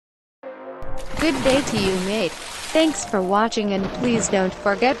Good day to you, mate. Thanks for watching, and please don't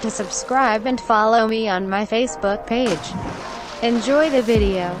forget to subscribe and follow me on my Facebook page. Enjoy the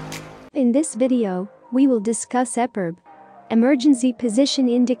video. In this video, we will discuss EPIRB. Emergency Position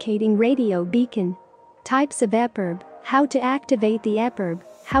Indicating Radio Beacon. Types of EPIRB, how to activate the EPIRB,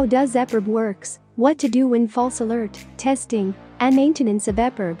 how does EPIRB works, what to do when false alert, testing, and maintenance of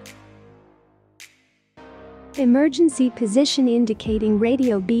EPIRB. Emergency Position Indicating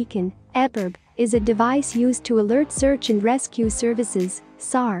Radio Beacon, EPIRB, is a device used to alert search and rescue services,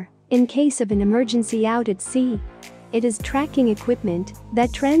 SAR, in case of an emergency out at sea. It is tracking equipment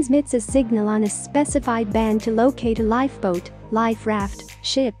that transmits a signal on a specified band to locate a lifeboat, life raft,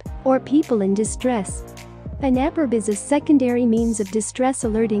 ship, or people in distress. An EPIRB is a secondary means of distress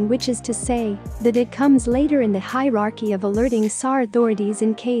alerting, which is to say that it comes later in the hierarchy of alerting SAR authorities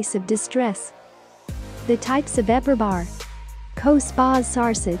in case of distress. The types of EPIRB are COSPAS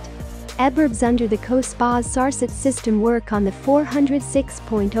SARSAT. EPIRBs under the COSPAS SARSAT system work on the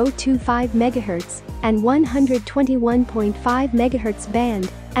 406.025 MHz and 121.5 MHz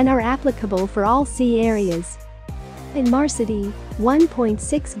band and are applicable for all sea areas. In MARSAT,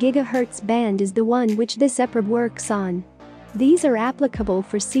 1.6 GHz band is the one which this EPIRB works on. These are applicable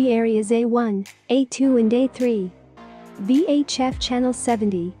for sea areas A1, A2 and A3. VHF channel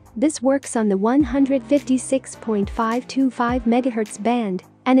 70. This works on the 156.525 MHz band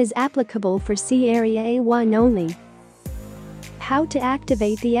and is applicable for sea area A1 only. How to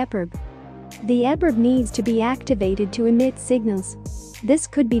activate the EPIRB. The EPIRB needs to be activated to emit signals. This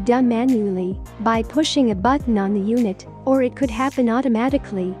could be done manually by pushing a button on the unit, or it could happen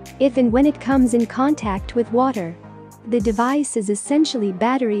automatically if and when it comes in contact with water. The device is essentially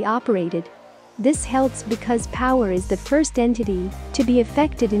battery operated. This helps because power is the first entity to be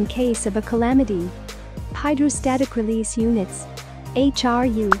affected in case of a calamity. Hydrostatic release units,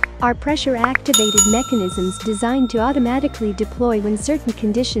 HRU, are pressure-activated mechanisms designed to automatically deploy when certain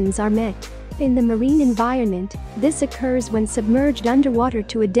conditions are met. In the marine environment, this occurs when submerged underwater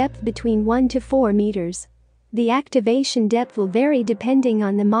to a depth between 1 to 4 meters. The activation depth will vary depending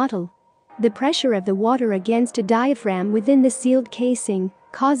on the model. The pressure of the water against a diaphragm within the sealed casing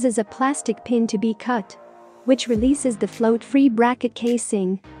causes a plastic pin to be cut, which releases the float-free bracket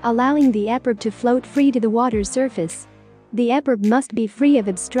casing, allowing the EPIRB to float free to the water surface. The EPIRB must be free of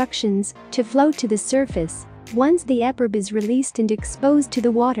obstructions to float to the surface. Once the EPIRB is released and exposed to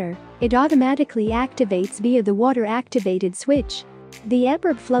the water, it automatically activates via the water-activated switch. The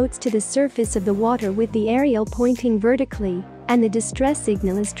EPIRB floats to the surface of the water with the aerial pointing vertically, and the distress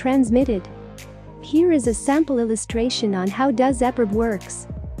signal is transmitted. Here is a sample illustration on how does EPIRB works.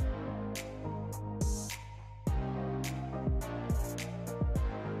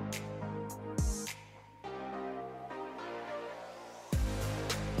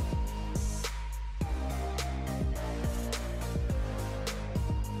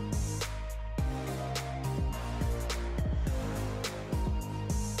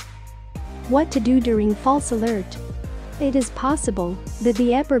 What to do during false alert. It is possible that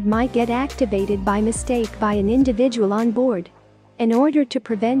the EPIRB might get activated by mistake by an individual on board. In order to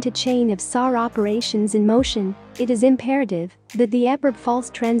prevent a chain of SAR operations in motion, it is imperative that the EPIRB false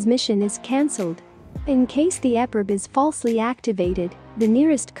transmission is cancelled. In case the EPIRB is falsely activated, the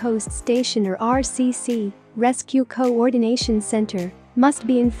nearest coast station or RCC, Rescue Coordination Center, must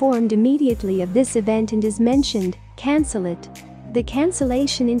be informed immediately of this event and, as mentioned, cancel it. The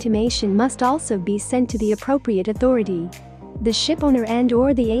cancellation intimation must also be sent to the appropriate authority. The shipowner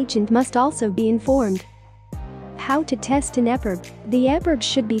and/or the agent must also be informed. How to test an EPIRB. The EPIRB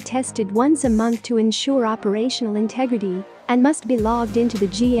should be tested once a month to ensure operational integrity and must be logged into the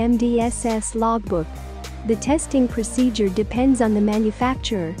GMDSS logbook. The testing procedure depends on the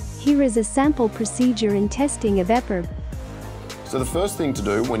manufacturer. Here is a sample procedure in testing of EPIRB. So the first thing to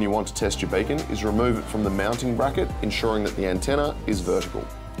do when you want to test your beacon is remove it from the mounting bracket, ensuring that the antenna is vertical.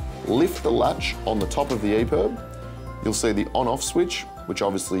 Lift the latch on the top of the EPIRB. You'll see the on-off switch, which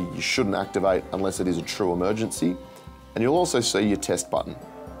obviously you shouldn't activate unless it is a true emergency. And you'll also see your test button.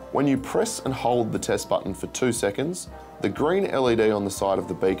 When you press and hold the test button for 2 seconds, the green LED on the side of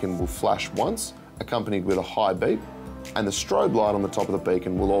the beacon will flash once, accompanied with a high beep, and the strobe light on the top of the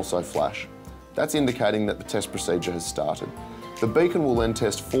beacon will also flash. That's indicating that the test procedure has started. The beacon will then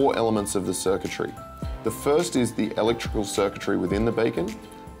test 4 elements of the circuitry. The first is the electrical circuitry within the beacon.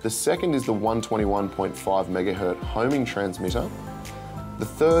 The second is the 121.5 MHz homing transmitter. The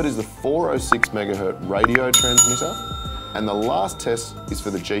third is the 406 MHz radio transmitter. And the last test is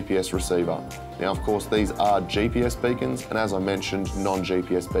for the GPS receiver. Now, of course, these are GPS beacons, and as I mentioned,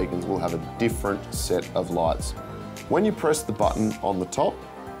 non-GPS beacons will have a different set of lights. When you press the button on the top,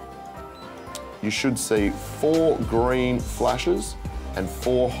 you should see 4 green flashes and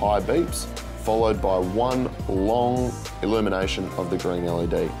 4 high beeps, followed by 1 long illumination of the green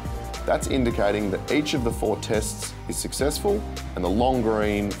LED. That's indicating that each of the 4 tests is successful, and the long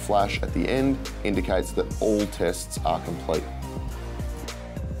green flash at the end indicates that all tests are complete.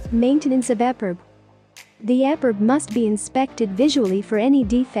 Maintenance of EPIRB. The EPIRB must be inspected visually for any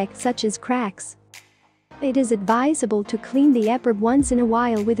defects such as cracks. It is advisable to clean the EPIRB once in a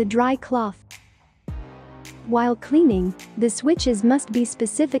while with a dry cloth. While cleaning, the switches must be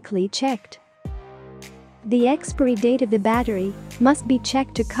specifically checked. The expiry date of the battery must be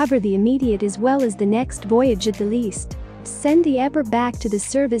checked to cover the immediate as well as the next voyage at the least. Send the EPIRB back to the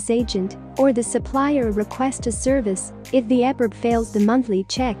service agent or the supplier or request a service if the EPIRB fails the monthly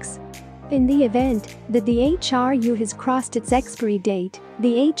checks. In the event that the HRU has crossed its expiry date,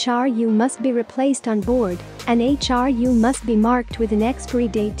 the HRU must be replaced on board, and HRU must be marked with an expiry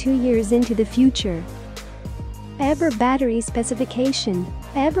date 2 years into the future. EPIRB battery specification.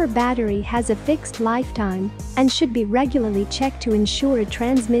 EPIRB battery has a fixed lifetime and should be regularly checked to ensure it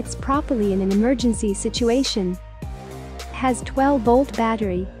transmits properly in an emergency situation. Has 12-volt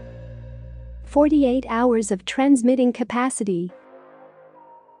battery. 48 hours of transmitting capacity.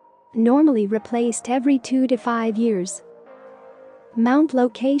 Normally replaced every 2 to 5 years. Mount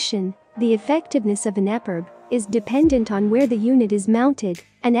location. The effectiveness of an EPIRB is dependent on where the unit is mounted.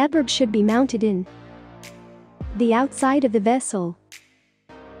 An EPIRB should be mounted in the outside of the vessel.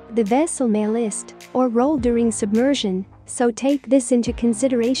 The vessel may list or roll during submersion, so take this into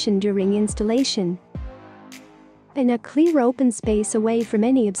consideration during installation. In a clear open space away from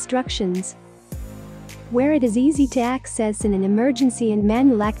any obstructions, where it is easy to access in an emergency and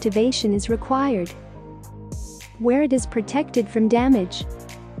manual activation is required, where it is protected from damage.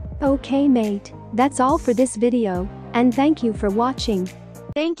 Okay mate, that's all for this video, and thank you for watching.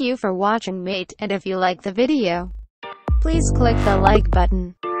 Thank you for watching mate, and if you like the video, please click the like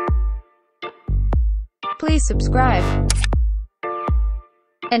button. Please subscribe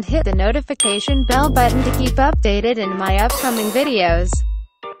and hit the notification bell button to keep updated in my upcoming videos.